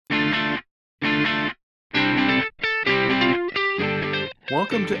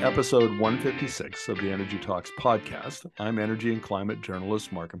Welcome to episode 156 of the Energy Talks podcast. I'm energy and climate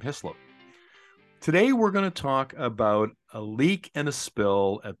journalist Markham. Today we're going to talk about a leak and a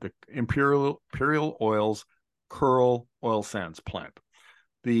spill at the Imperial Oil's Kearl oil sands plant.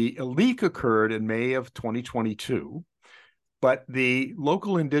 The leak occurred in May of 2022, but the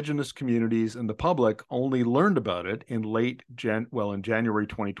local indigenous communities and the public only learned about it in January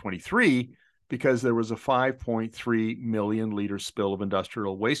 2023, because there was a 5.3 million liter spill of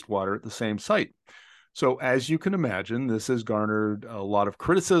industrial wastewater at the same site. So as you can imagine, this has garnered a lot of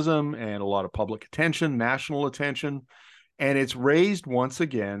criticism and a lot of public attention, national attention, and it's raised once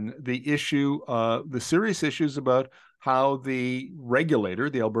again the serious issues about how the regulator,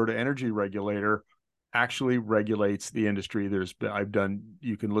 the Alberta Energy Regulator, actually regulates the industry.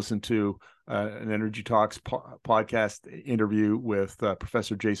 You can listen to an Energy Talks podcast interview with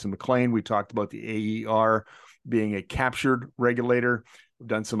Professor Jason McLean. We talked about the AER being a captured regulator. We've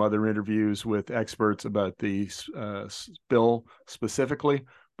done some other interviews with experts about the spill specifically.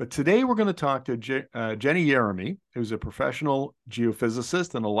 But today we're going to talk to Jenny Yeremiy, who's a professional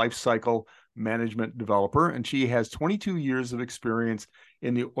geophysicist and a life cycle management developer, and she has 22 years of experience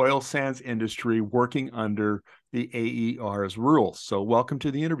in the oil sands industry working under the AER's rules. So welcome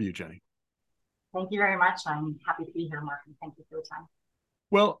to the interview, Jenny. Thank you very much. I'm happy to be here, Mark, and thank you for your time.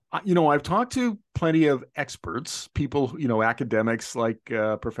 Well, I've talked to plenty of experts, people, academics like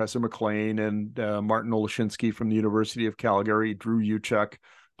Professor McLean and Martin Oleshinsky from the University of Calgary, Drew Uchuk,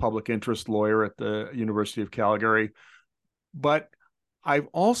 public interest lawyer at the University of Calgary. But I've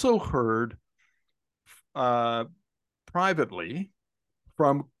also heard privately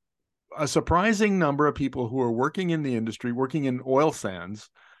from a surprising number of people who are working in the industry, working in oil sands,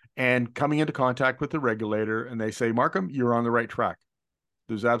 and coming into contact with the regulator, and they say, Markham, you're on the right track.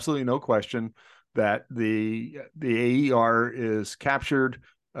 There's absolutely no question that the AER is captured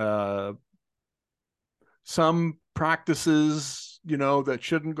some practices, that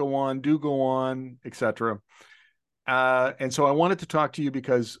shouldn't go on, do go on, etc. And so I wanted to talk to you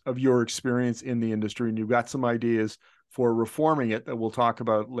because of your experience in the industry, and you've got some ideas for reforming it that we'll talk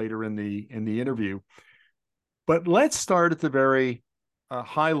about later in the interview. But let's start at the very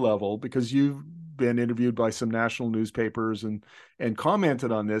high level, because you've been interviewed by some national newspapers and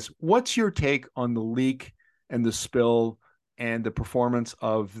commented on this. What's your take on the leak and the spill and the performance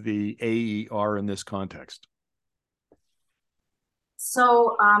of the AER in this context?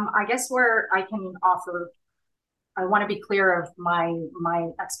 So I guess where I can offer, I want to be clear of my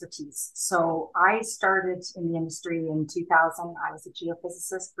expertise. So I started in the industry in 2000. I was a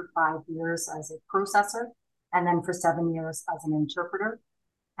geophysicist for 5 years as a processor, and then for 7 years as an interpreter.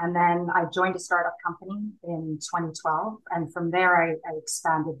 And then I joined a startup company in 2012. And from there, I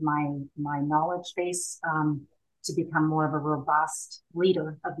expanded my knowledge base to become more of a robust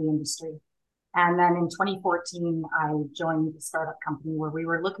leader of the industry. And then in 2014, I joined the startup company where we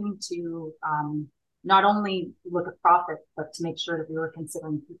were looking to not only look at profit, but to make sure that we were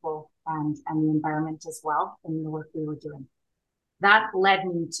considering people and the environment as well in the work we were doing. That led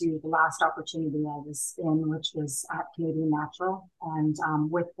me to the last opportunity I was in, which was at Canadian Natural. And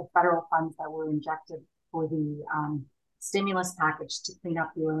with the federal funds that were injected for the stimulus package to clean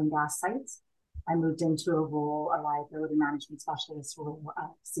up the oil and gas sites, I moved into a role, a liability management specialist role at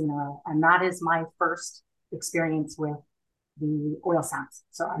CNRL. And that is my first experience with the oil sands.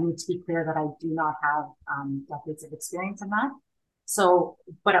 So I need to be clear that I do not have decades of experience in that. So,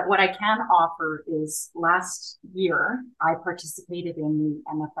 but what I can offer is last year, I participated in the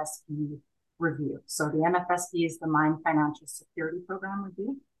MFSP review. So the MFSP is the Mine Financial Security Program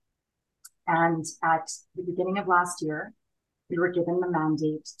review. And at the beginning of last year, we were given the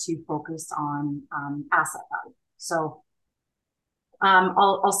mandate to focus on asset value. So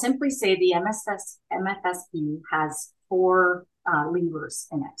I'll simply say the MFSP has 4 levers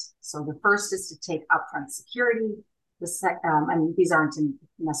in it. So the first is to take upfront security. And these aren't in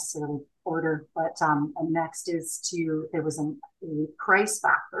necessarily order, but next is there was a price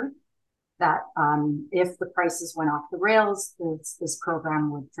factor that if the prices went off the rails, this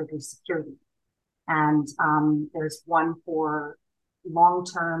program would trigger security. And there's one for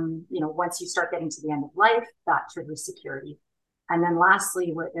long-term, once you start getting to the end of life, that triggers security. And then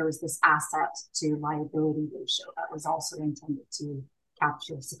lastly, there was this asset to liability ratio that was also intended to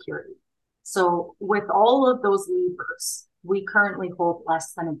capture security. So with all of those levers, we currently hold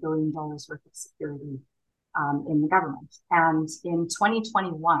less than $1 billion worth of security in the government. And in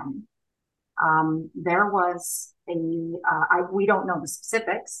 2021, there was we don't know the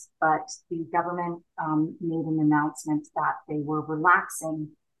specifics, but the government made an announcement that they were relaxing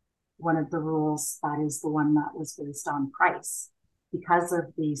one of the rules, that is the one that was based on price. because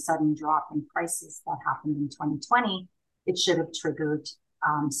of the sudden drop in prices that happened in 2020, it should have triggered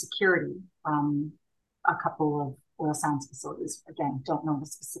security from a couple of oil sands facilities. Again, don't know the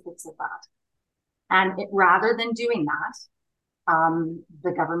specifics of that. And rather than doing that,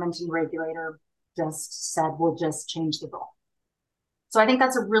 the government and regulator just said, we'll just change the rule. So I think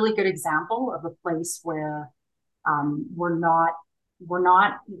that's a really good example of a place where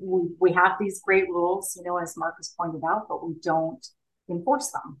we have these great rules, as Marcus pointed out, but we don't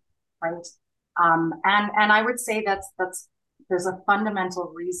enforce them, right? And I would say there's a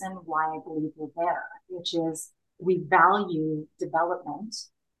fundamental reason why I believe we're there, which is we value development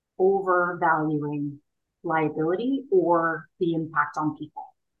over valuing liability or the impact on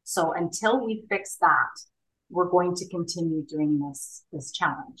people. So until we fix that, we're going to continue doing this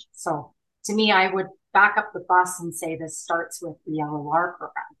challenge. So to me, I would back up the bus and say this starts with the LOR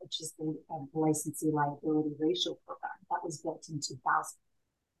program, which is the licensee liability ratio program that was built in 2000.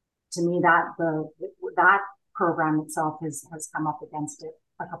 To me, that program itself has come up against it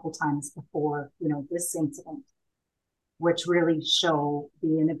a couple times before, this incident, which really show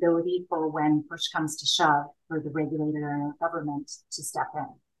the inability for when push comes to shove for the regulator and government to step in.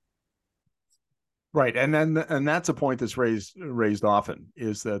 Right, and that's a point that's raised often,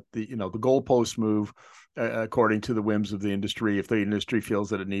 is that the goalposts move according to the whims of the industry. If the industry feels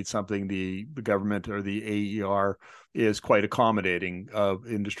that it needs something, the government or the AER is quite accommodating of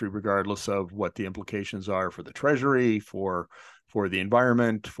industry, regardless of what the implications are for the treasury, for the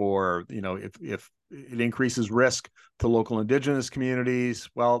environment, for if it increases risk to local Indigenous communities,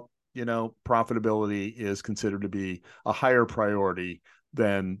 well, profitability is considered to be a higher priority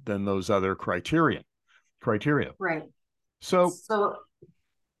than those other criteria. Right. So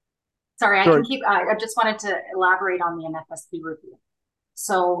sorry, I just wanted to elaborate on the NFSP review.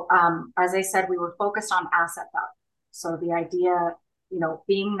 So as I said, we were focused on asset value. So the idea,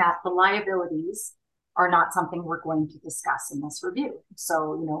 being that the liabilities are not something we're going to discuss in this review.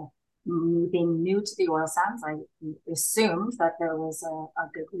 So, me being new to the oil sands, I assumed that there was a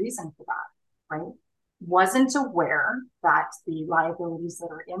good reason for that, right? Wasn't aware that the liabilities that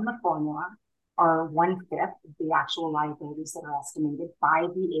are in the formula are 1/5 of the actual liabilities that are estimated by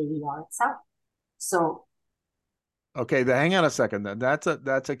the AER itself. So, okay, hang on a second.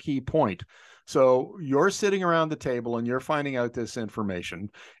 That's a key point. So you're sitting around the table and you're finding out this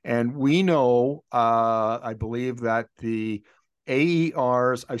information, and we know, I believe that the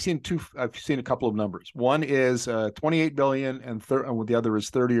AERs, I've seen a couple of numbers. One is 28 billion, and the other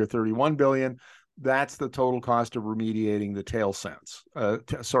is 30 or 31 billion. That's the total cost of remediating the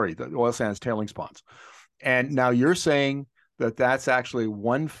the oil sands tailings ponds. And now you're saying that that's actually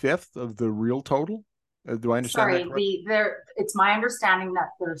 1/5 of the real total? Do I understand that correctly? It's my understanding that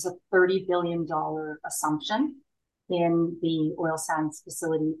there's a $30 billion assumption in the oil sands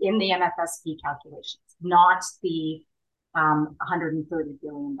facility in the MFSP calculations, not the $130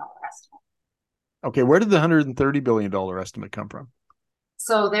 billion estimate. Okay, where did the $130 billion estimate come from?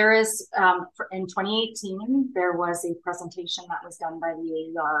 So there is, in 2018, there was a presentation that was done by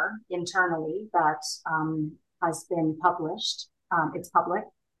the AER internally that has been published. It's public.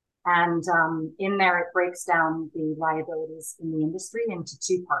 And in there, it breaks down the liabilities in the industry into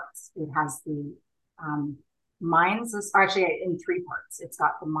two parts. It has the mines, actually in three parts. It's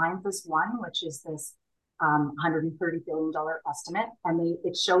got the mines as one, which is this $130 billion estimate. And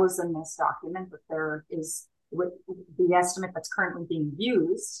it shows in this document that there is, the estimate that's currently being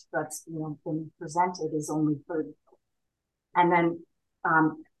used, that's been presented, is only 30. And then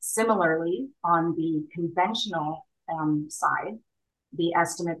similarly, on the conventional side, the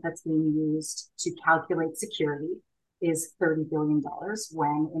estimate that's being used to calculate security is $30 billion,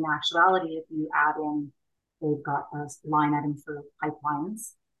 when in actuality, if you add in, they've got a line item for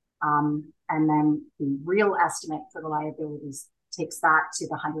pipelines, and then the real estimate for the liabilities takes that to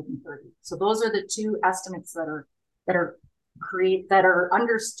the 130. So those are the two estimates that are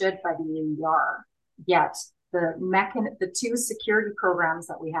understood by the AER. Yet the two security programs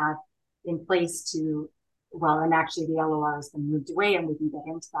that we had in place and actually the LOR has been moved away, and we can get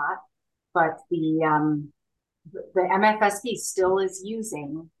into that. But the MFSP still is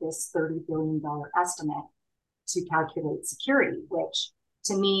using this $30 billion estimate to calculate security, which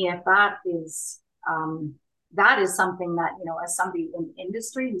to me, if that is something that, as somebody in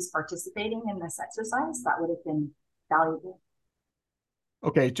industry who's participating in this exercise, that would have been valuable.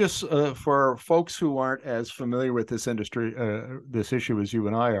 Okay, just for folks who aren't as familiar with this industry, this issue as you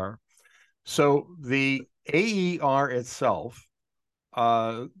and I are. So the AER itself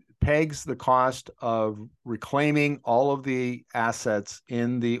pegs the cost of reclaiming all of the assets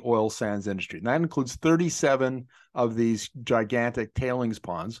in the oil sands industry. And that includes 37 of these gigantic tailings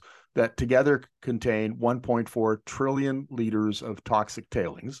ponds that together contain 1.4 trillion liters of toxic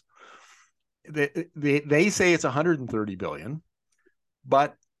tailings. They say it's 130 billion,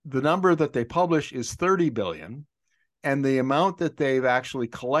 but the number that they publish is 30 billion. And the amount that they've actually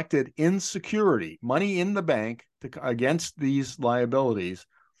collected in security, money in the bank against these liabilities,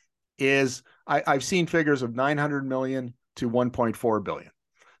 is I've seen figures of 900 million to 1.4 billion.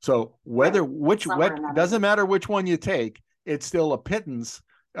 So which doesn't matter which one you take, it's still a pittance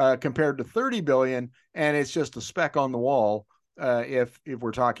compared to 30 billion, and it's just a speck on the wall if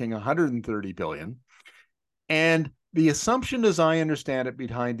we're talking 130 billion. And the assumption, as I understand it,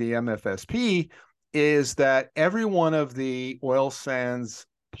 behind the MFSP is that every one of the oil sands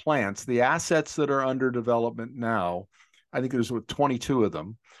plants, the assets that are under development now, I think there's 22 of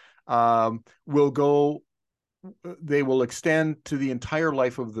them, they will extend to the entire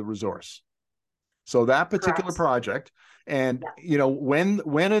life of the resource. So that particular project, and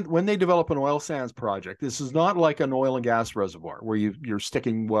when they develop an oil sands project, this is not like an oil and gas reservoir where you're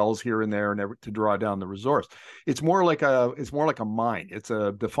sticking wells here and there to draw down the resource. It's more like a mine. It's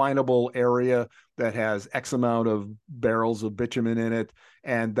a definable area that has X amount of barrels of bitumen in it,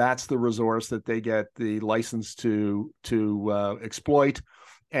 and that's the resource that they get the license to exploit.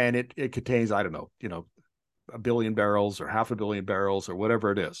 And it contains, I don't know, 1 billion barrels or 500 million barrels or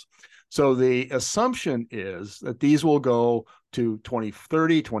whatever it is. So the assumption is that these will go to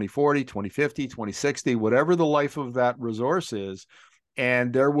 2030, 2040, 2050, 2060, whatever the life of that resource is,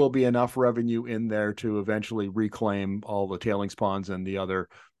 and there will be enough revenue in there to eventually reclaim all the tailings ponds and the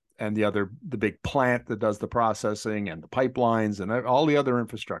big plant that does the processing and the pipelines and all the other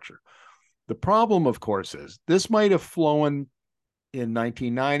infrastructure. The problem, of course, is this might have flown in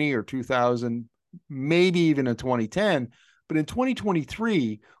 1990 or 2000, maybe even in 2010, but in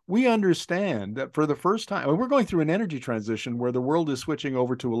 2023, we understand that for the first time, we're going through an energy transition where the world is switching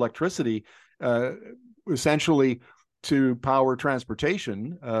over to electricity, essentially to power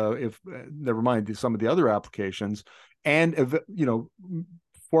transportation, never mind some of the other applications. And,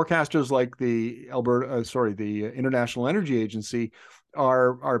 forecasters like the International Energy Agency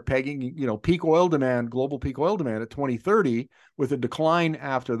are pegging, peak oil demand, global peak oil demand at 2030 with a decline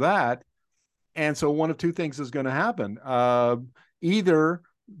after that. And so one of two things is going to happen. Either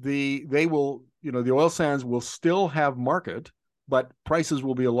the oil sands will still have market, but prices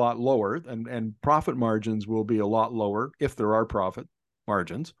will be a lot lower and profit margins will be a lot lower if there are profit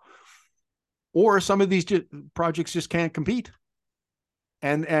margins. Or some of these projects just can't compete.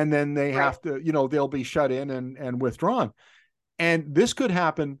 And then they have to, they'll be shut in and withdrawn. And this could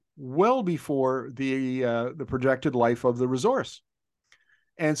happen well before the projected life of the resource.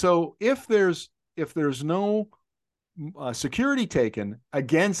 And so if there's no security taken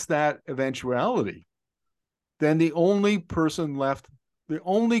against that eventuality, then the only group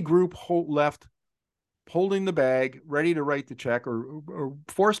left holding the bag, ready to write the check or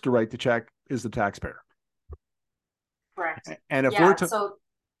forced to write the check is the taxpayer. Correct. And if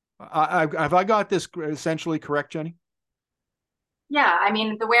have I got this essentially correct, Jenny? Yeah, I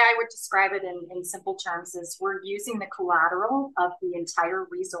mean, the way I would describe it in simple terms is we're using the collateral of the entire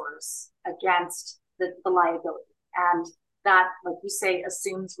resource against the liability. And that, like you say,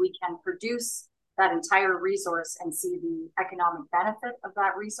 assumes we can produce that entire resource and see the economic benefit of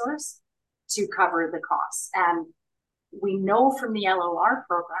that resource to cover the costs. And we know from the LOR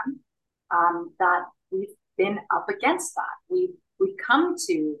program that we've been up against that. We've come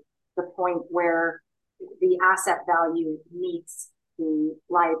to the point where the asset value meets the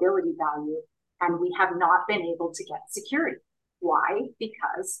liability value, and we have not been able to get security. Why?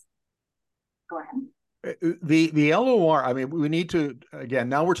 Because, go ahead. The LOR, I mean, we need to, again,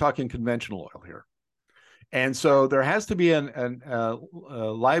 now we're talking conventional oil here. And so there has to be a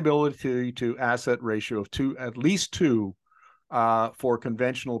liability to asset ratio of at least two for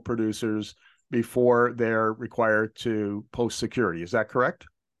conventional producers before they're required to post security. Is that correct?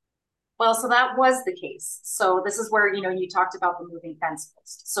 Well, so that was the case. So this is where, you talked about the moving fence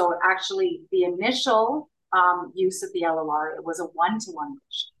post. So actually the initial use of the LOR, it was a 1-to-1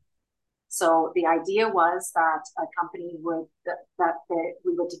 ratio. So the idea was that a company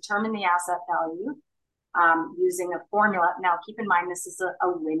we would determine the asset value using a formula. Now, keep in mind, this is a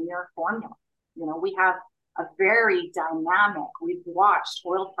linear formula. We have a very dynamic, we've watched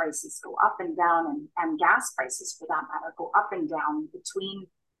oil prices go up and down and gas prices for that matter, go up and down between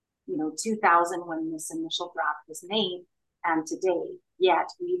 2000 when this initial draft was made and today. Yet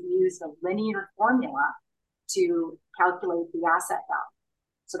we've used a linear formula to calculate the asset value.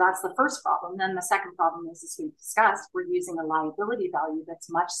 So that's the first problem. Then the second problem is, as we've discussed, we're using a liability value that's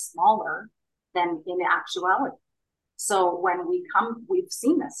much smaller than in actuality. So when we've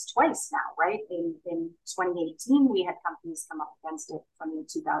seen this twice now, right? In 2018, we had companies come up against it from the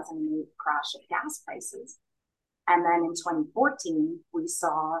 2008 crash of gas prices. And then in 2014, we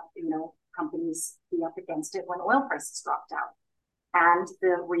saw, companies be up against it when oil prices dropped out. And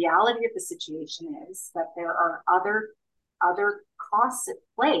the reality of the situation is that there are other costs at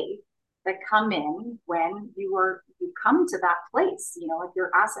play that come in when you come to that place. If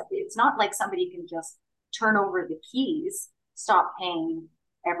your asset, it's not like somebody can just turn over the keys, stop paying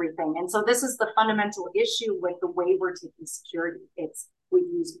everything. And so this is the fundamental issue with the way we're taking security.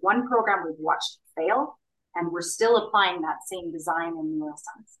 We've used one program, we've watched it fail, and we're still applying that same design in the oil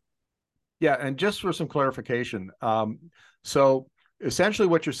sands. Yeah, and just for some clarification, so essentially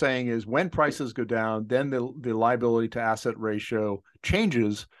what you're saying is when prices go down, then the liability to asset ratio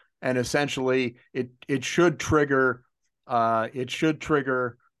changes, and essentially it should trigger the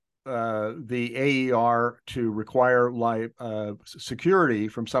AER to require security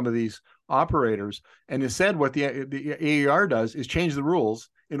from some of these operators. And instead, what the AER does is change the rules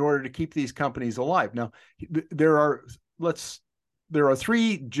in order to keep these companies alive. Now, there are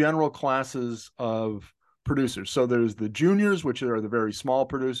three general classes of producers. So there's the juniors, which are the very small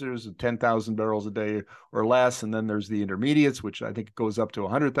producers, 10,000 barrels a day or less. And then there's the intermediates, which I think goes up to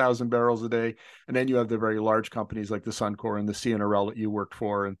 100,000 barrels a day. And then you have the very large companies like the Suncor and the CNRL that you worked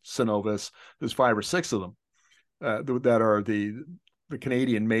for, and Cenovus. There's 5 or 6 of them that are the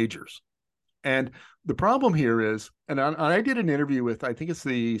Canadian majors. And the problem here is, and I did an interview with, I think it's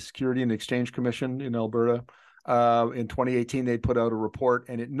the Security and Exchange Commission in Alberta. In 2018, they put out a report,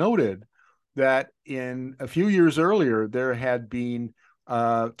 and it noted that in a few years earlier, there had been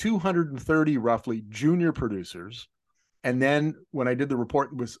 230 roughly junior producers. And then when I did the report,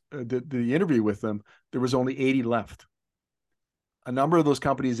 the interview with them, there was only 80 left. A number of those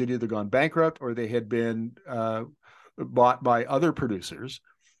companies had either gone bankrupt or they had been bought by other producers.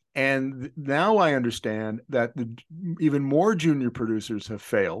 And now I understand that even more junior producers have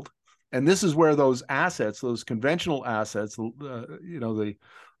failed. And this is where those assets, those conventional assets, the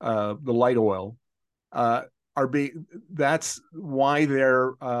light oil, that's why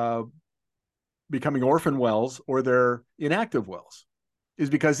they're becoming orphan wells or they're inactive wells, is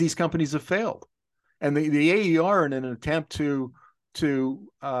because these companies have failed. And the AER, in an attempt to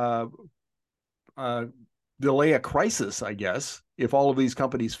delay a crisis, I guess, if all of these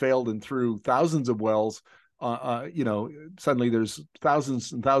companies failed and threw thousands of wells, suddenly there's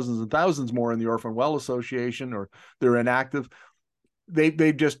thousands and thousands and thousands more in the Orphan Well Association, or they're inactive. They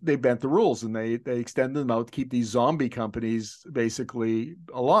bent the rules, and they extended them out to keep these zombie companies basically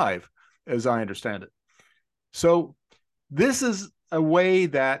alive, as I understand it. So this is a way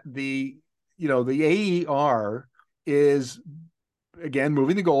that the AER is, again,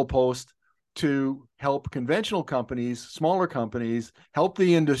 moving the goalpost to help conventional companies, smaller companies, help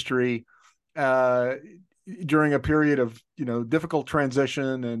the industry during a period of difficult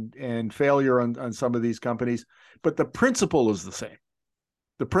transition and failure on some of these companies. But the principle is the same.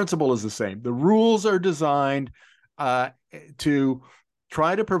 The rules are designed to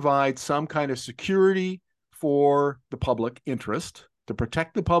try to provide some kind of security for the public interest, to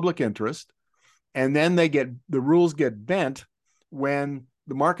protect the public interest. And then the rules get bent when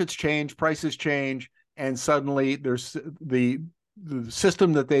the markets change, prices change, and suddenly there's the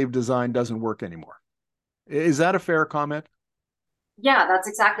system that they've designed doesn't work anymore. Is that a fair comment? Yeah, that's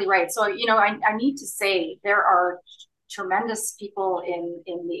exactly right. So, I need to say there are tremendous people in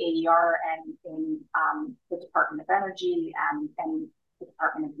the AER and in the Department of Energy and the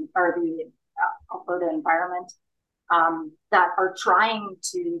Department of, or the Alberta Environment that are trying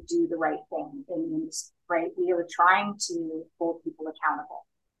to do the right thing in the industry, right? We are trying to hold people accountable.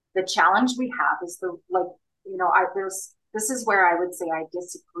 The challenge we have is this is where I would say I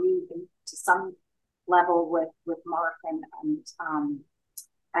disagree to some level with Mark and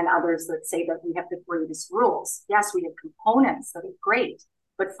others that say that we have the greatest rules. Yes, we have components that are great,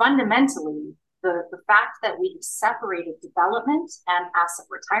 but fundamentally, the fact that we've separated development and asset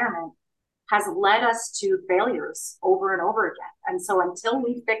retirement has led us to failures over and over again. And so until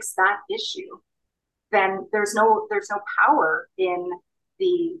we fix that issue, then there's no power in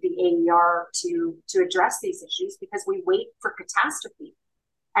the AER to address these issues, because we wait for catastrophe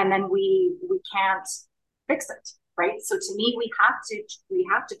and then we can't fix it, right? So to me, we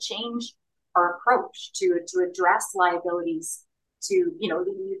have to change our approach to address liabilities.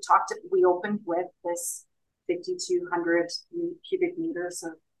 We opened with this 5,200 cubic meters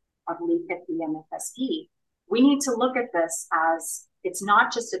of leak at the MFSP. We need to look at this as it's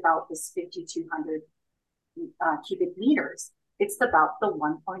not just about this 5,200 cubic meters. It's about the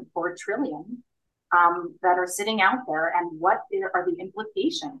 1.4 trillion that are sitting out there, and what are the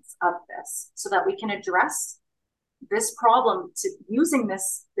implications of this, so that we can address this problem to using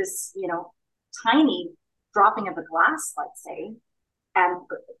this tiny dropping of a glass, let's say, and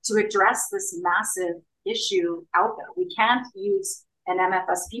to address this massive issue out there. We can't use an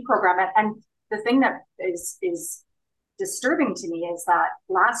MFSP program. And the thing that is disturbing to me is that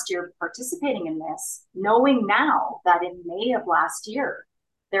last year, participating in this, knowing now that in May of last year,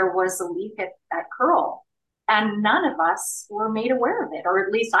 there was a leak at Kearl, and none of us were made aware of it, or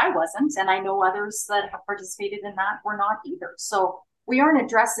at least I wasn't. And I know others that have participated in that were not either. So we aren't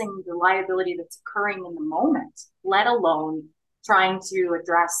addressing the liability that's occurring in the moment, let alone trying to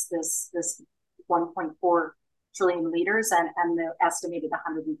address this 1.4 trillion liters and the estimated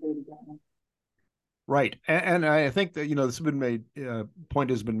 130 billion. Right. And I think that, this has been made,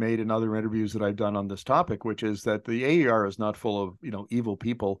 point has been made in other interviews that I've done on this topic, which is that the AER is not full of, evil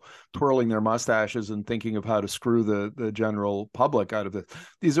people twirling their mustaches and thinking of how to screw the general public out of it.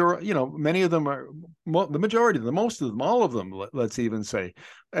 These are, many of them are, the majority of them, most of them, all of them, let's even say,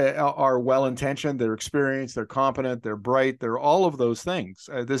 are well-intentioned, they're experienced, they're competent, they're bright, they're all of those things.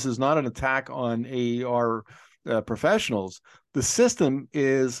 This is not an attack on AER professionals. The system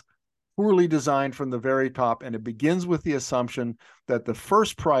is poorly designed from the very top, and it begins with the assumption that the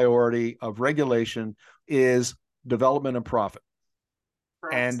first priority of regulation is development and profit.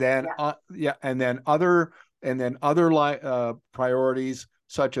 Correct. And then other priorities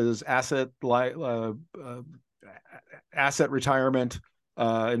such as asset retirement,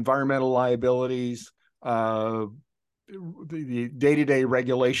 environmental liabilities, the day-to-day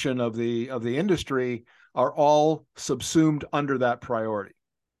regulation of the industry are all subsumed under that priority.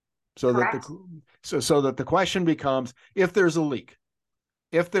 So that the question becomes, if there's a leak,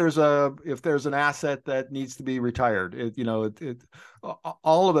 if there's an asset that needs to be retired,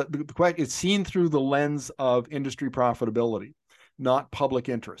 all of it, it's seen through the lens of industry profitability, not public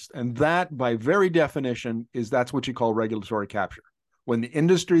interest. And that, by very definition, that's what you call regulatory capture. When the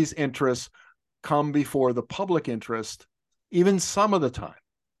industry's interests come before the public interest, even some of the time,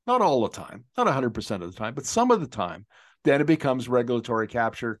 not all the time, not 100% of the time, but some of the time, then it becomes regulatory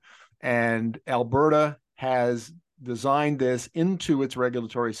capture. And Alberta has designed this into its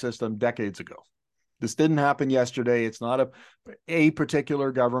regulatory system decades ago. This didn't happen yesterday. It's not a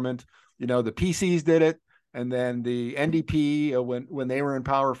particular government. The PCs did it, and then the NDP, when they were in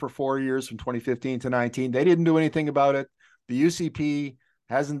power for 4 years, from 2015 to 19, they didn't do anything about it. The UCP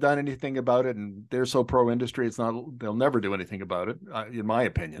hasn't done anything about it, and they're so pro-industry, they'll never do anything about it, in my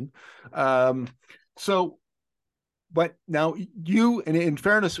opinion. But now you, and in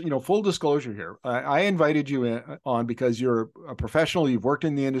fairness, full disclosure here, I invited you on because you're a professional, you've worked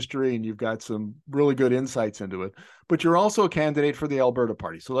in the industry, and you've got some really good insights into it, but you're also a candidate for the Alberta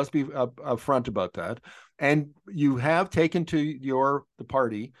Party. So let's be upfront about that. And you have taken to the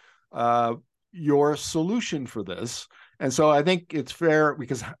party your solution for this. And so I think it's fair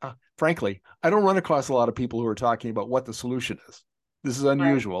because, frankly, I don't run across a lot of people who are talking about what the solution is. This is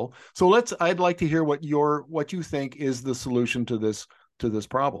unusual. Right. So I'd like to hear what you think is the solution to this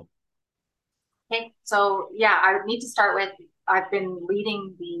problem. Okay. So I would need to start with, I've been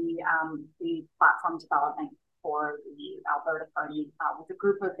leading the platform development for the Alberta Party with a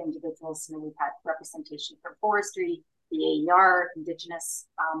group of individuals. We've had representation from forestry, the AER, Indigenous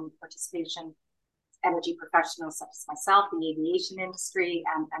participation, energy professionals such as myself, the aviation industry,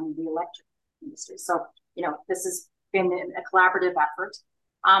 and the electric industry. So, this has been a collaborative effort.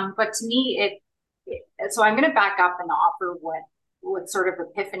 But to me, so I'm going to back up and offer what sort of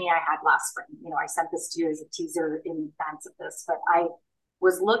epiphany I had last spring. I sent this to you as a teaser in advance of this, but I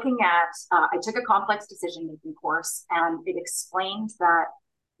was looking at, I took a complex decision-making course, and it explained that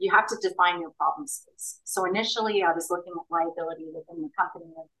you have to define your problem space. So initially, I was looking at liability within the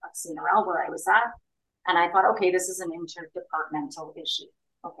company of CNRL where I was at, and I thought, okay, this is an interdepartmental issue.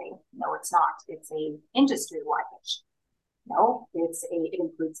 Okay, no, it's not. It's a industry-wide issue. No, it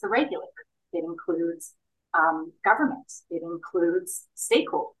includes the regulator. It includes government. It includes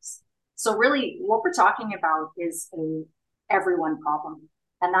stakeholders. So really, what we're talking about is a everyone problem,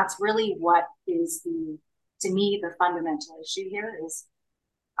 and that's really what is to me, the fundamental issue here is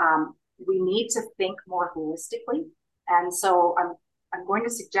we need to think more holistically. And so I'm going to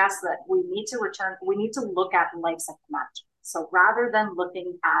suggest that we need to look at life cycle management. So rather than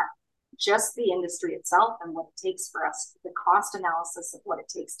looking at just the industry itself and what it takes for us, the cost analysis of what it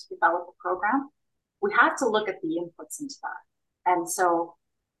takes to develop a program, we have to look at the inputs into that. And so,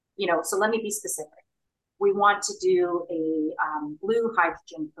 so let me be specific. we want to do a blue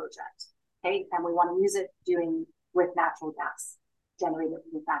hydrogen project, okay? And we want to use it with natural gas, generated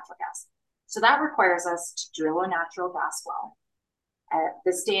with natural gas. So that requires us to drill a natural gas well. At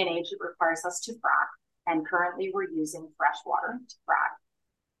this day and age, it requires us to frack, and currently we're using fresh water to frack.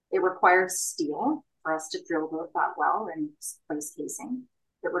 It requires steel for us to drill that well and place casing.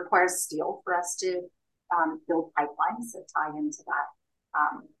 It requires steel for us to build pipelines that tie into that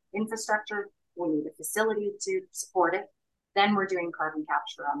infrastructure. We need a facility to support it. Then we're doing carbon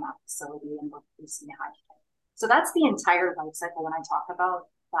capture on that facility and we're producing the hydrogen. So that's the entire life cycle. When I talk about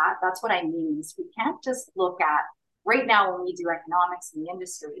that, that's what I mean. Is we can't just look at, right now when we do economics in the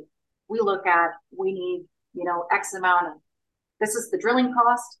industry, we look at, we need, X amount of, this is the drilling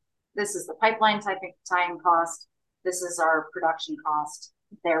cost, this is the pipeline tying cost, this is our production cost.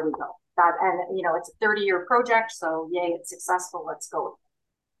 There we go. And it's a 30-year project, so yay, it's successful. Let's go.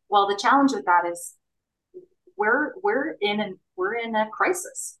 Well, the challenge with that is we're in a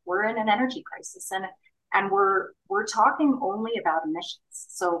crisis. We're in an energy crisis, and we're talking only about emissions.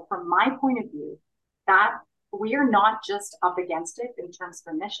 So from my point of view, that we are not just up against it in terms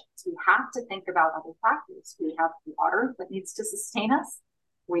of emissions. We have to think about other factors. We have water that needs to sustain us.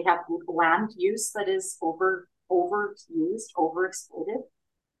 We have land use that is overused, overexploited.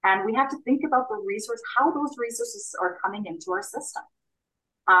 And we have to think about how those resources are coming into our system.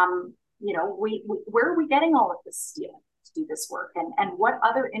 Where are we getting all of this steel to do this work? And what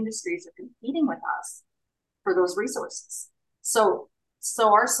other industries are competing with us for those resources? So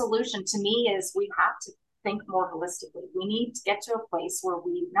our solution to me is we have to think more holistically. We need to get to a place where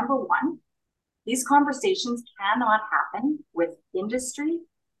number one, these conversations cannot happen with industry,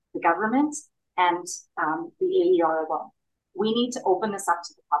 the government, and the AER alone. We need to open this up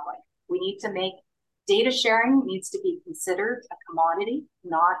to the public. We need to make data sharing needs to be considered a commodity,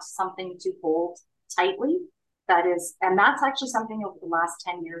 not something to hold tightly. And that's actually something over the last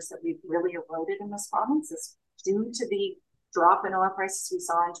 10 years that we've really eroded in this province, is due to the drop in oil prices we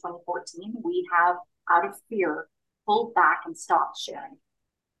saw in 2014. We have, out of fear, pulled back and stopped sharing.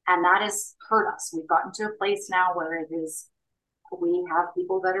 And that has hurt us. We've gotten to a place now where we have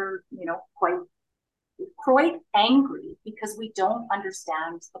people that are, quite angry because we don't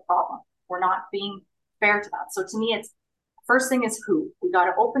understand the problem. We're not being fair to that. So to me, it's first thing is who. We got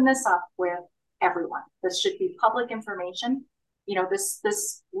to open this up with everyone. This should be public information.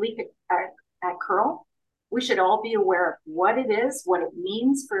 This leak at Kearl, we should all be aware of what it is, what it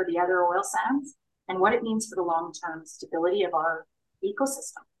means for the other oil sands, and what it means for the long-term stability of our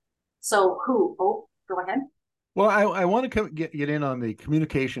ecosystem. So who? Oh, go ahead. Well, I want to get in on the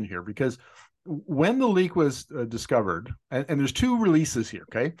communication here, because when the leak was discovered, and there's two releases here,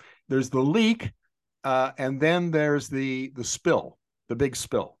 okay? There's the leak, and then there's the spill, the big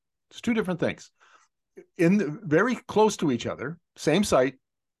spill. It's two different things. Very close to each other, same site,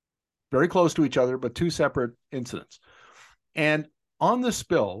 very close to each other, but two separate incidents. And on the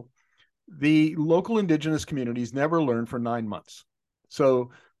spill, the local Indigenous communities never learned for 9 months.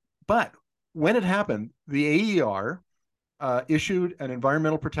 But when it happened, the AER issued an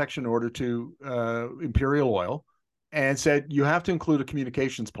environmental protection order to Imperial Oil and said, you have to include a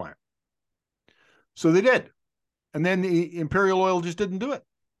communications plan. So they did. And then the Imperial Oil just didn't do it.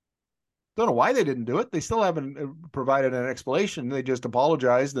 Don't know why they didn't do it. They still haven't provided an explanation. They just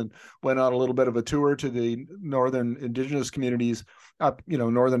apologized and went on a little bit of a tour to the northern Indigenous communities up,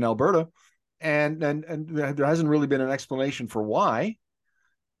 northern Alberta. And there hasn't really been an explanation for why.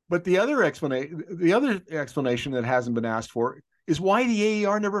 But the other explanation that hasn't been asked for is why the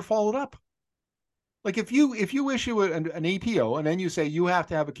AER never followed up. Like if you issue an APO and then you say you have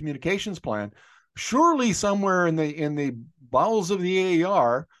to have a communications plan, surely somewhere in the bowels of the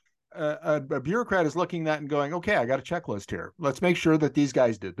AER, a bureaucrat is looking at that and going, okay, I got a checklist here. Let's make sure that these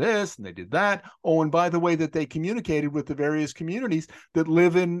guys did this and they did that. Oh, and by the way, that they communicated with the various communities that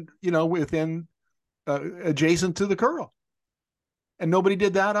live within adjacent to the Kearl. And nobody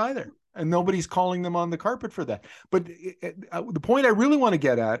did that either. And nobody's calling them on the carpet for that. But the point I really want to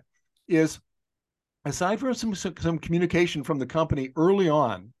get at is, aside from some communication from the company early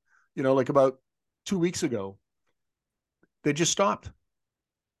on, like about 2 weeks ago, they just stopped.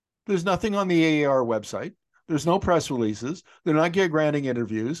 There's nothing on the AER website. There's no press releases. They're not granting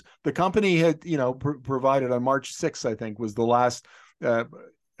interviews. The company had, provided on March 6th, I think, was the last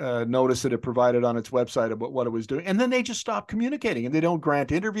notice that it provided on its website about what it was doing. And then they just stopped communicating, and they don't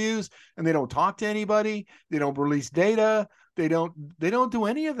grant interviews, and they don't talk to anybody. They don't release data. They don't do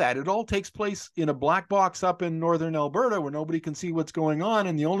any of that. It all takes place in a black box up in northern Alberta where nobody can see what's going on.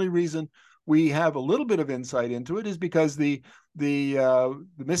 And the only reason we have a little bit of insight into it is because the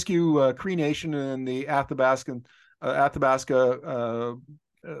Miscou Cree Nation and the Athabasca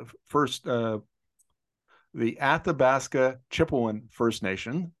First, the Athabasca Chippewan First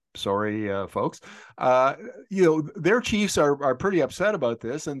Nation. Sorry, folks. Their chiefs are pretty upset about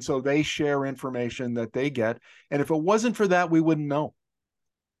this, and so they share information that they get. And if it wasn't for that, we wouldn't know.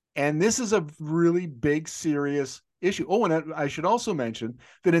 And this is a really big, serious issue. Oh, and I should also mention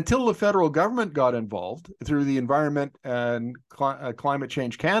that until the federal government got involved through the Environment and Climate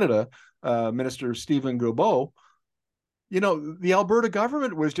Change Canada, Minister Stephen Guilbeault, the Alberta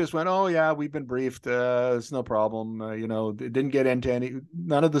government just went, oh, yeah, we've been briefed. It's no problem. It didn't get into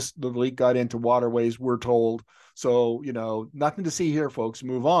none of the leak got into waterways, we're told. So, nothing to see here, folks.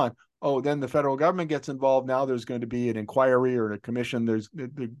 Move on. Oh, then the federal government gets involved. Now there's going to be an inquiry or a commission.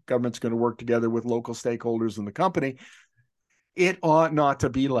 The government's going to work together with local stakeholders in the company. It ought not to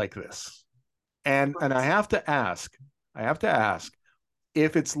be like this. And I have to ask,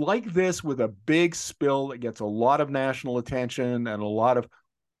 if it's like this with a big spill that gets a lot of national attention and a lot of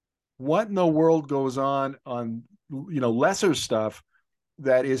what in the world goes on lesser stuff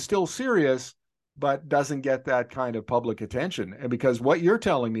that is still serious but doesn't get that kind of public attention. And because what you're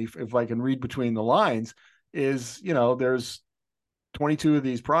telling me, if I can read between the lines, is there's 22 of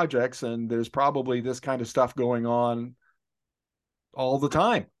these projects and there's probably this kind of stuff going on all the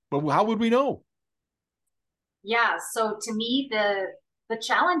time. But how would we know? Yeah, so to me, the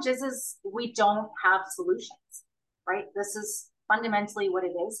challenge is we don't have solutions, right? This is fundamentally what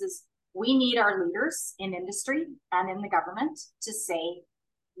it is we need our leaders in industry and in the government to say,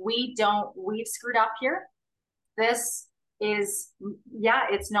 we've screwed up here. This is,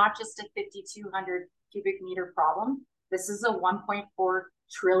 it's not just a 5,200 cubic meter problem. This is a 1.4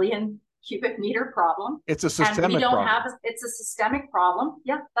 trillion cubic meter problem. It's a systemic problem. It's a systemic problem.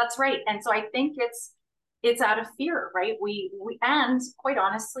 Yeah, that's right. And so I think it's out of fear, right? And quite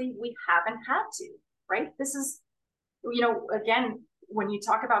honestly, we haven't had to, right? This is, again, when you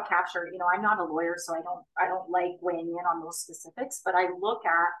talk about capture, I'm not a lawyer, so I don't like weighing in on those specifics, but I look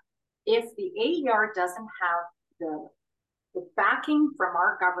at if the AER doesn't have the backing from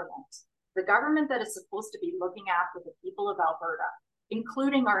our government, the government that is supposed to be looking after the people of Alberta,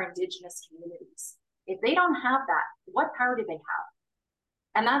 including our Indigenous communities, if they don't have that, what power do they have?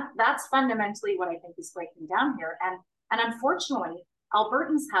 And that's fundamentally what I think is breaking down here. And unfortunately,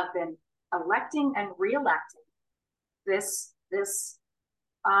 Albertans have been electing and re-electing this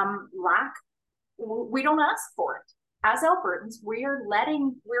lack. We don't ask for it. As Albertans, we're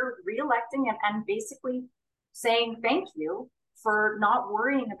re-electing and basically saying thank you for not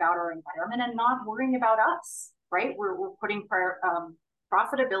worrying about our environment and not worrying about us, right? We're putting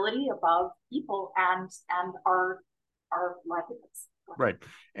profitability above people and our livelihoods. Right.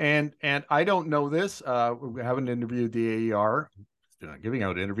 And I don't know this. We haven't interviewed the AER, giving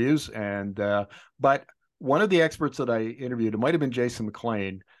out interviews. But one of the experts that I interviewed, it might have been Jason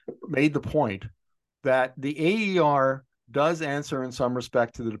McLean, made the point that the AER does answer in some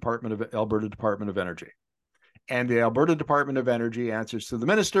respect to the Alberta Department of Energy. And the Alberta Department of Energy answers to the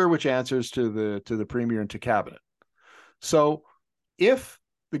minister, which answers to the premier and to cabinet. So if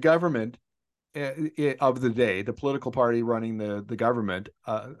the government of the day, the political party running the government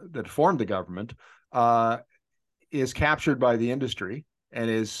that formed the government is captured by the industry and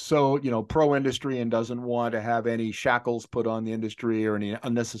is so pro-industry and doesn't want to have any shackles put on the industry or any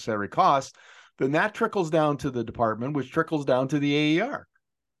unnecessary costs, then that trickles down to the department, which trickles down to the AER.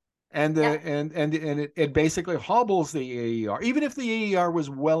 And it basically hobbles the AER. Even if the AER was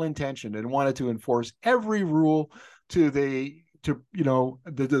well-intentioned and wanted to enforce every rule to the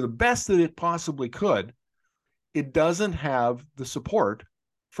best that it possibly could, it doesn't have the support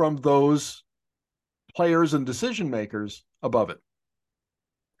from those players and decision makers above it.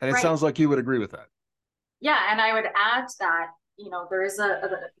 And it sounds like you would agree with that. Yeah, and I would add that, there is a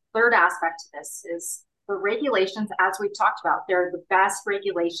third aspect to this is the regulations, as we've talked about, they're the best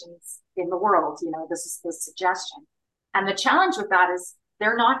regulations in the world. This is the suggestion. And the challenge with that is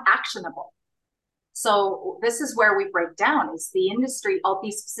they're not actionable. So this is where we break down is the industry. I'll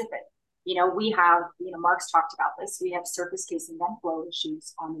be specific. We have, Mark's talked about this. We have surface casing and flow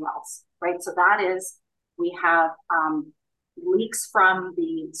issues on wells, right? So that is, we have leaks from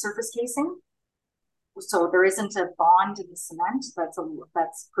the surface casing. So there isn't a bond in the cement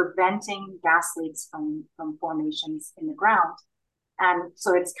that's preventing gas leaks from formations in the ground. And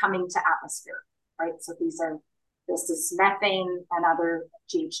so it's coming to atmosphere, right? So this is methane and other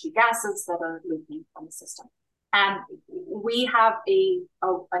GHG gases that are leaking from the system. And we have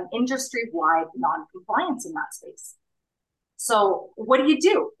an industry-wide non-compliance in that space. So what do you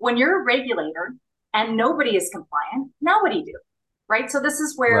do when you're a regulator and nobody is compliant? Now what do you do? Right. So this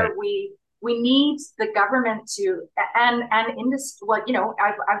is Right. where we need the government to and industry. Well,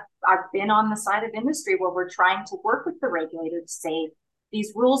 I've been on the side of industry where we're trying to work with the regulator to say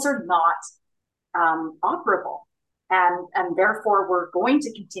these rules are not operable, and therefore we're going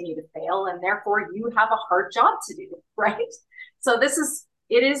to continue to fail, and therefore you have a hard job to do, right? So this is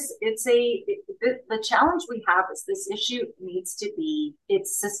it is it's a the challenge we have is this issue needs to be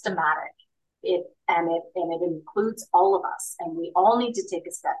it's systematic. It includes all of us, and we all need to take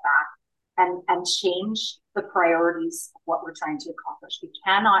a step back and change the priorities of what we're trying to accomplish. We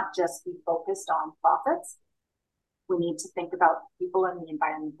cannot just be focused on profits. We need to think about people and the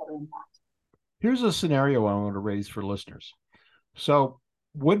environment that are impacted. Here's a scenario I want to raise for listeners. So,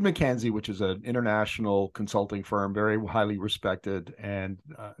 Wood Mackenzie, which is an international consulting firm, very highly respected, and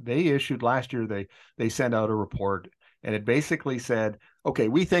they issued last year. They sent out a report, and it basically said, "Okay,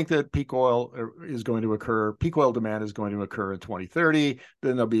 we think that peak oil is going to occur. Peak oil demand is going to occur in 2030.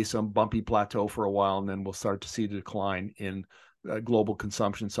 Then there'll be some bumpy plateau for a while, and then we'll start to see the decline in global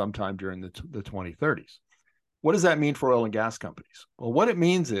consumption sometime during the 2030s." What does that mean for oil and gas companies? Well, what it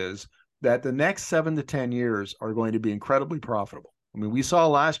means is that the next 7 to 10 years are going to be incredibly profitable. I mean, we saw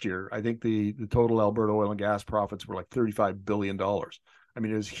last year, I think the total Alberta oil and gas profits were like $35 billion. I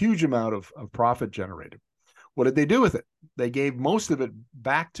mean, it was a huge amount of profit generated. What did they do with it? They gave most of it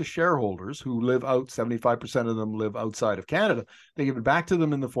back to shareholders who live out, 75% of them live outside of Canada. They give it back to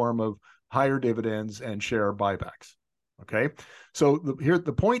them in the form of higher dividends and share buybacks. Okay. So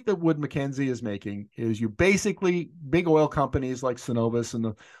the point that Wood Mackenzie is making is you basically big oil companies like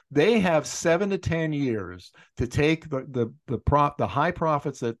Cenovus they have 7 to 10 years to take the high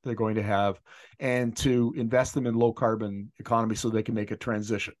profits that they're going to have and to invest them in low carbon economy so they can make a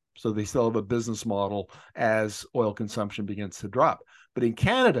transition. So they still have a business model as oil consumption begins to drop. But in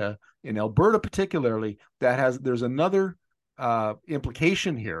Canada, in Alberta particularly, there's another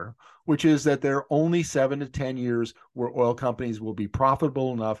implication here, which is that there are only 7 to 10 years where oil companies will be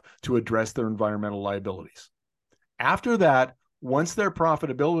profitable enough to address their environmental liabilities. After that, once their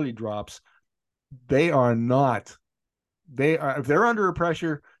profitability drops, if they're under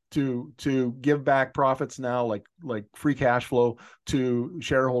pressure to give back profits now, like free cash flow to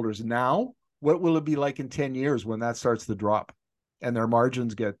shareholders now, what will it be like in 10 years when that starts to drop and their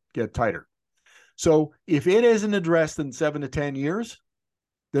margins get tighter? So if it isn't addressed in 7 to 10 years,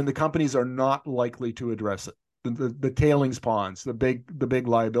 then the companies are not likely to address it. The tailings ponds, the big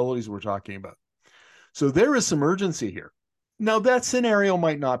liabilities we're talking about. So there is some urgency here. Now that scenario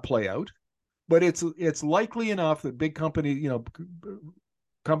might not play out, but it's likely enough that big companies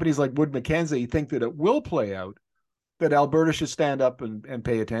like Wood Mackenzie think that it will play out, that Alberta should stand up and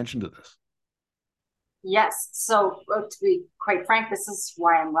pay attention to this. Yes. So to be quite frank, this is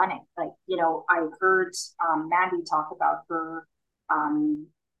why I'm running. I heard Mandy talk about her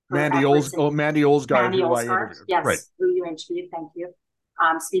Mandy Olsgaard, Mandy who I Olsgaard, interviewed. Right. yes, who you interviewed, thank you.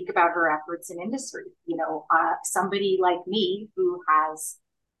 Speak about her efforts in industry. Somebody like me who has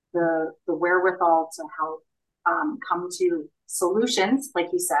the wherewithal to help come to solutions, like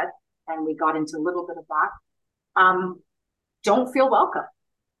you said, and we got into a little bit of that. Don't feel welcome.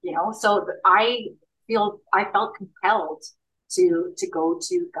 So I felt compelled to go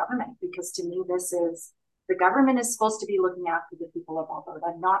to government, because to me the government is supposed to be looking after the people of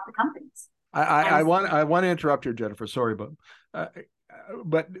Alberta, not the companies. I want to interrupt you, Jennifer. Sorry,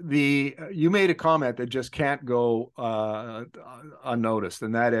 but you made a comment that just can't go unnoticed,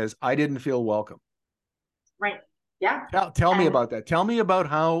 and that is, I didn't feel welcome. Right. Yeah. Tell me about that. Tell me about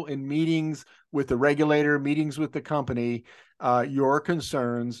how in meetings with the regulator, meetings with the company, your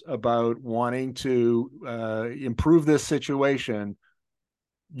concerns about wanting to improve this situation,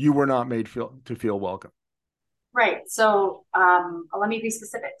 you were not made to feel welcome. Right. So let me be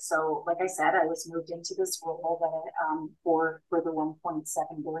specific. So, like I said, I was moved into this role that for the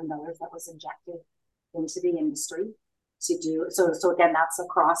 $1.7 billion that was injected into the industry to do. So again, that's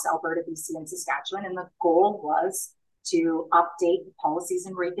across Alberta, BC, and Saskatchewan, and the goal was to update the policies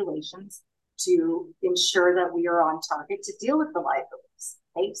and regulations to ensure that we are on target to deal with the liabilities.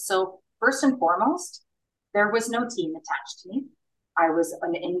 Okay. So first and foremost, there was no team attached to me. I was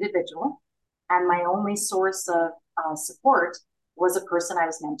an individual. And my only source of support was a person I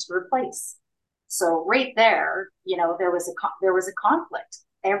was meant to replace. So right there, there was a conflict.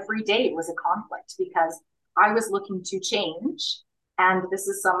 Every day was a conflict, because I was looking to change, and this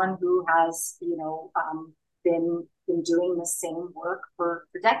is someone who has, been doing the same work for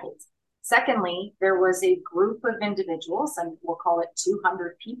decades. Secondly, there was a group of individuals, and we'll call it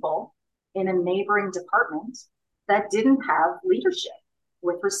 200 people, in a neighboring department that didn't have leadership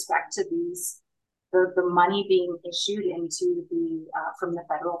with respect to the money being issued into the from the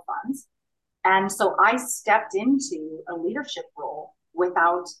federal funds. And so I stepped into a leadership role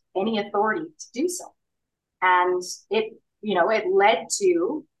without any authority to do so. And it led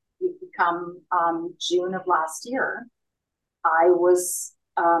to, come June of last year, I was,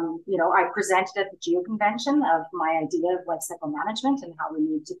 I presented at the Geo Convention of my idea of life cycle management and how we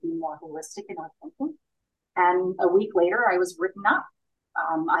need to be more holistic in our thinking. And a week later, I was written up.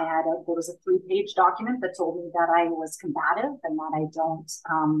 There was a 3-page document that told me that I was combative and that I don't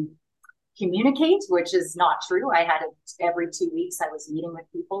communicate, which is not true. I had every 2 weeks, I was meeting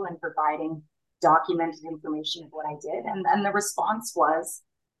with people and providing documented information of what I did. And the response was,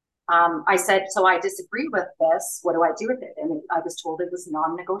 I said, so I disagree with this. What do I do with it? And I was told it was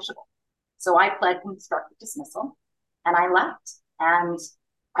non-negotiable. So I pled constructive dismissal and I left. And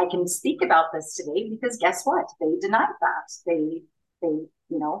I can speak about this today because guess what? They denied that. They came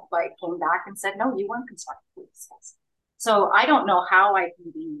back and said, no, you weren't constructively dismissed. So I don't know how I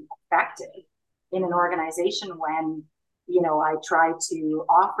can be effective in an organization when, I try to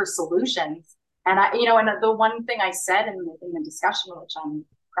offer solutions. And and the one thing I said in the discussion, which I'm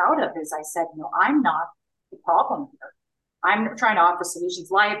proud of, is I said, I'm not the problem here. I'm trying to offer solutions.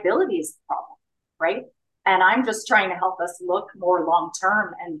 Liability is the problem, right? And I'm just trying to help us look more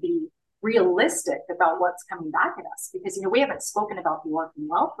long-term and be realistic about what's coming back at us. Because, we haven't spoken about the Orphan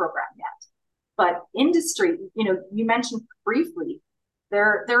Well program yet. But industry, you mentioned briefly,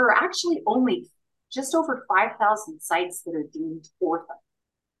 there are actually only just over 5,000 sites that are deemed orphan.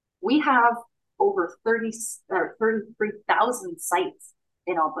 We have over 33,000 sites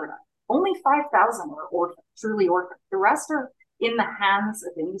in Alberta. Only 5,000 are orphan, truly orphan. The rest are in the hands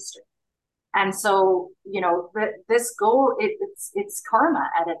of industry. And so, this goal, it's karma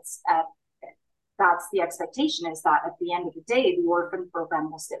that's the expectation, is that at the end of the day, the orphan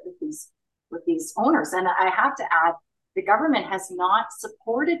program will sit with these owners. And I have to add, the government has not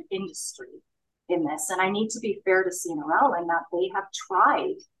supported industry in this. And I need to be fair to CNRL in that they have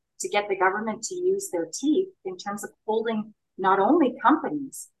tried to get the government to use their teeth in terms of holding not only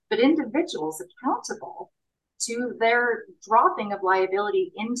companies, but individuals accountable to their dropping of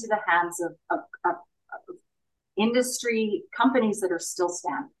liability into the hands of industry companies that are still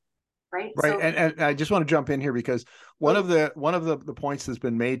standing. Right. Right. So, and I just want to jump in here because one of the points that's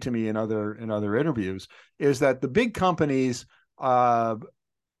been made to me in other interviews is that the big companies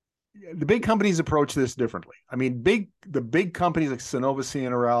approach this differently. I mean, the big companies like Cenovus,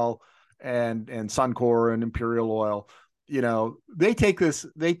 CNRL, and Suncor and Imperial Oil, they take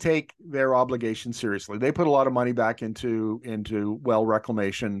their obligation seriously. They put a lot of money back into well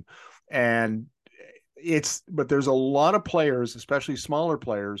reclamation, but there's a lot of players, especially smaller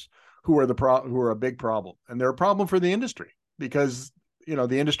players, who are a big problem, and they're a problem for the industry because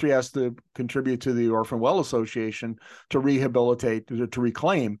the industry has to contribute to the Orphan Well Association to rehabilitate, to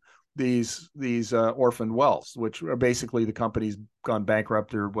reclaim these orphan wells, which are basically the company's gone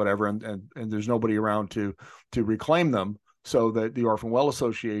bankrupt or whatever, and there's nobody around to reclaim them. So that the Orphan Well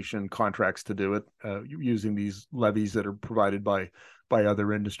Association contracts to do it using these levies that are provided by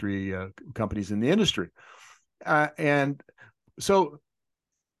other industry companies in the industry, and so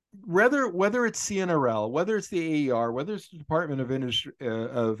whether it's CNRL, whether it's the AER, whether it's the Department of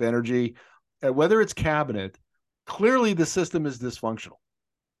Energy, whether it's cabinet, clearly the system is dysfunctional.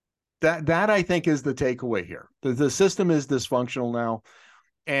 That I think is the takeaway here. The system is dysfunctional now,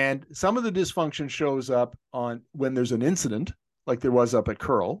 and some of the dysfunction shows up when there's an incident, like there was up at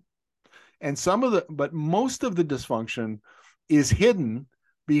Kearl, and but most of the dysfunction is hidden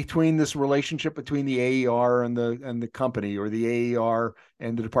between this relationship between the AER and the company, or the AER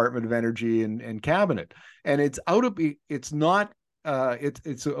and the Department of Energy and cabinet, and it's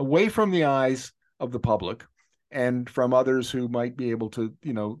away from the eyes of the public and from others who might be able to,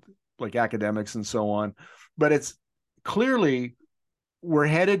 like academics and so on, but it's clearly we're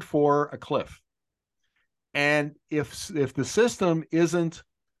headed for a cliff. And if the system isn't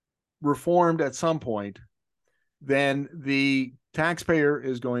reformed at some point, then the taxpayer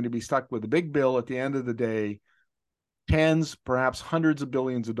is going to be stuck with a big bill at the end of the day, tens, perhaps hundreds of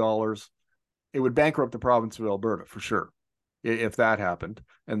billions of dollars. It would bankrupt the province of Alberta for sure if that happened,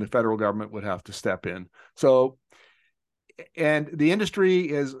 and the federal government would have to step in. So, and the industry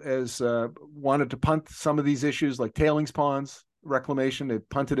has wanted to punt some of these issues like tailings ponds reclamation. They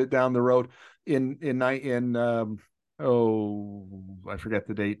punted it down the road I forget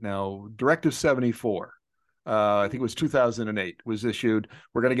the date now, Directive 74. I think it was 2008, was issued.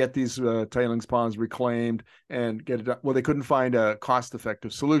 We're going to get these tailings ponds reclaimed and get it done. Well, they couldn't find a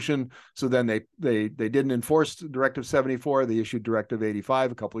cost-effective solution, so then they didn't enforce Directive 74. They issued Directive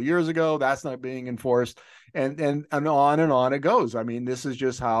 85 a couple of years ago. That's not being enforced, and on it goes. I mean, this is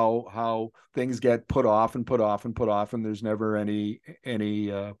just how things get put off and put off and put off, and there's never any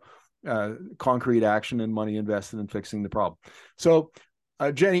concrete action and money invested in fixing the problem. So.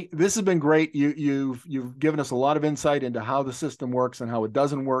 Jenny, this has been great. You've given us a lot of insight into how the system works and how it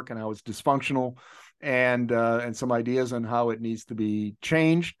doesn't work and how it's dysfunctional, and some ideas on how it needs to be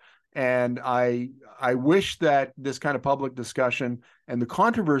changed. And I wish that this kind of public discussion and the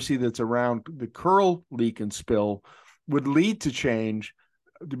controversy that's around the Kearl leak and spill would lead to change.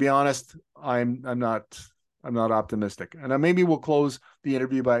 To be honest, I'm not optimistic. And maybe we'll close the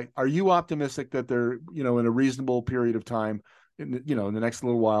interview by: are you optimistic that there, in a reasonable period of time, in the next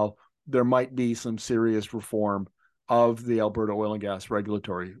little while, there might be some serious reform of the Alberta oil and gas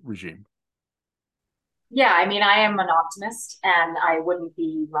regulatory regime? Yeah, I mean, I am an optimist, and I wouldn't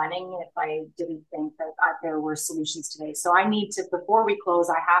be running if I didn't think that there were solutions today. So I need to, before we close,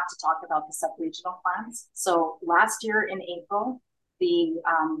 I have to talk about the sub-regional plans. So last year in April, the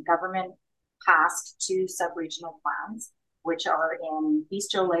government passed 2 sub-regional plans, which are in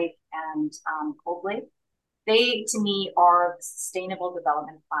Bistro Lake and Cold Lake. They, to me, are the sustainable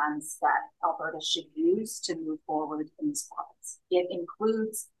development plans that Alberta should use to move forward in this province. It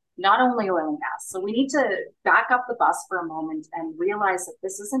includes not only oil and gas. So we need to back up the bus for a moment and realize that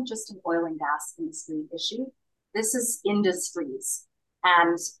this isn't just an oil and gas industry issue. This is industries.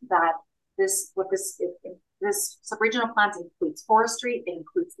 And that this sub-regional plans includes forestry, it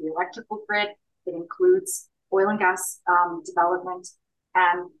includes the electrical grid, it includes oil and gas development,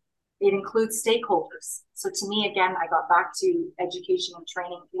 and it includes stakeholders. So to me, again, I got back to education and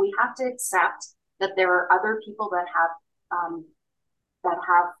training. We have to accept that there are other people that have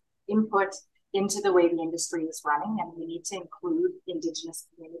input into the way the industry is running, and we need to include Indigenous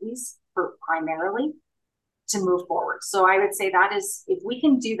communities primarily to move forward. So I would say that is, if we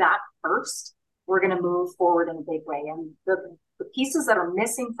can do that first, we're going to move forward in a big way. And the pieces that are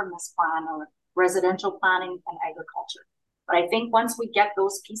missing from this plan are residential planning and agriculture. But I think once we get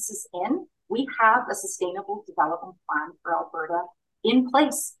those pieces in, we have a sustainable development plan for Alberta in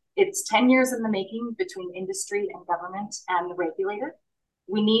place. It's 10 years in the making between industry and government and the regulator.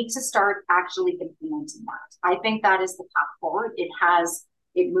 We need to start actually implementing that. I think that is the path forward.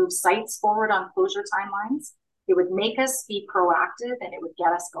 It moves sites forward on closure timelines. It would make us be proactive, and it would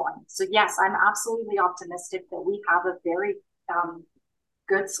get us going. So yes, I'm absolutely optimistic that we have a very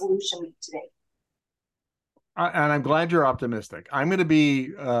good solution today. And I'm glad you're optimistic. I'm going to be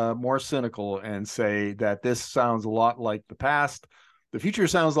more cynical and say that this sounds a lot like the past. The future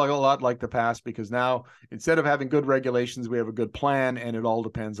sounds like a lot like the past, because now, instead of having good regulations, we have a good plan, and it all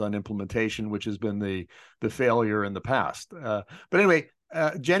depends on implementation, which has been the failure in the past. But anyway,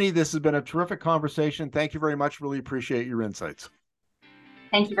 Jenny, this has been a terrific conversation. Thank you very much. Really appreciate your insights.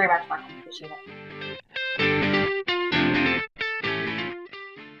 Thank you very much, Mark. Appreciate it.